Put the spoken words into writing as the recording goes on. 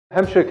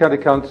Hampshire County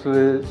Council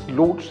has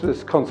launched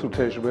this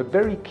consultation. We're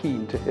very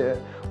keen to hear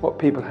what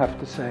people have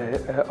to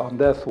say on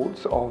their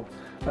thoughts of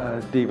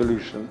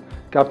devolution.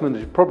 Government,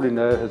 as you probably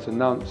know, has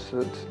announced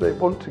that they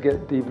want to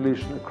get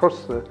devolution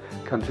across the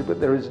country,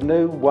 but there is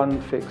no one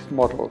fixed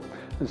model.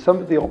 And some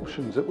of the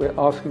options that we're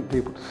asking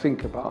people to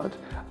think about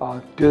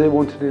are, do they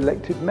want an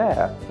elected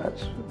mayor?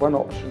 That's one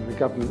option. The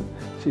government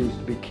seems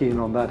to be keen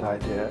on that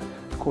idea,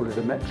 call it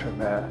a metro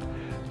mayor.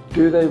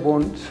 Do they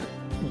want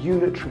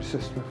unitary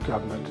system of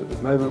government? At the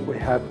moment we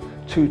have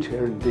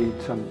two-tier, indeed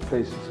some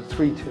places a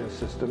three-tier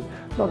system.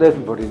 Not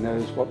everybody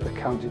knows what the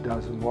county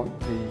does and what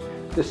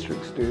the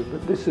districts do,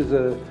 but this is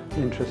an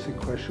interesting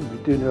question.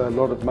 We do know a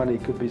lot of money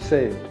could be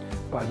saved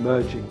by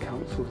merging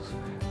councils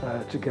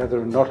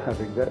together and not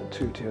having that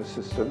two-tier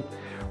system.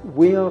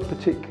 We are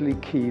particularly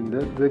keen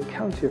that the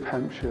county of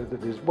Hampshire,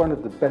 that is one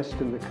of the best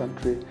in the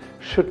country,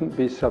 shouldn't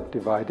be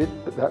subdivided,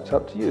 but that's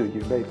up to you.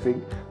 You may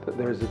think that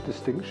there is a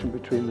distinction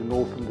between the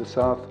north and the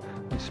south,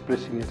 and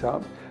splitting it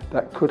up,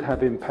 that could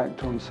have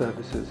impact on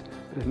services.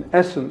 But in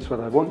essence, what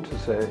I want to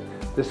say,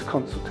 this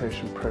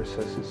consultation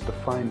process is to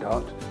find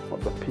out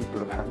what the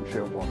people of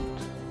Hampshire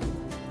want.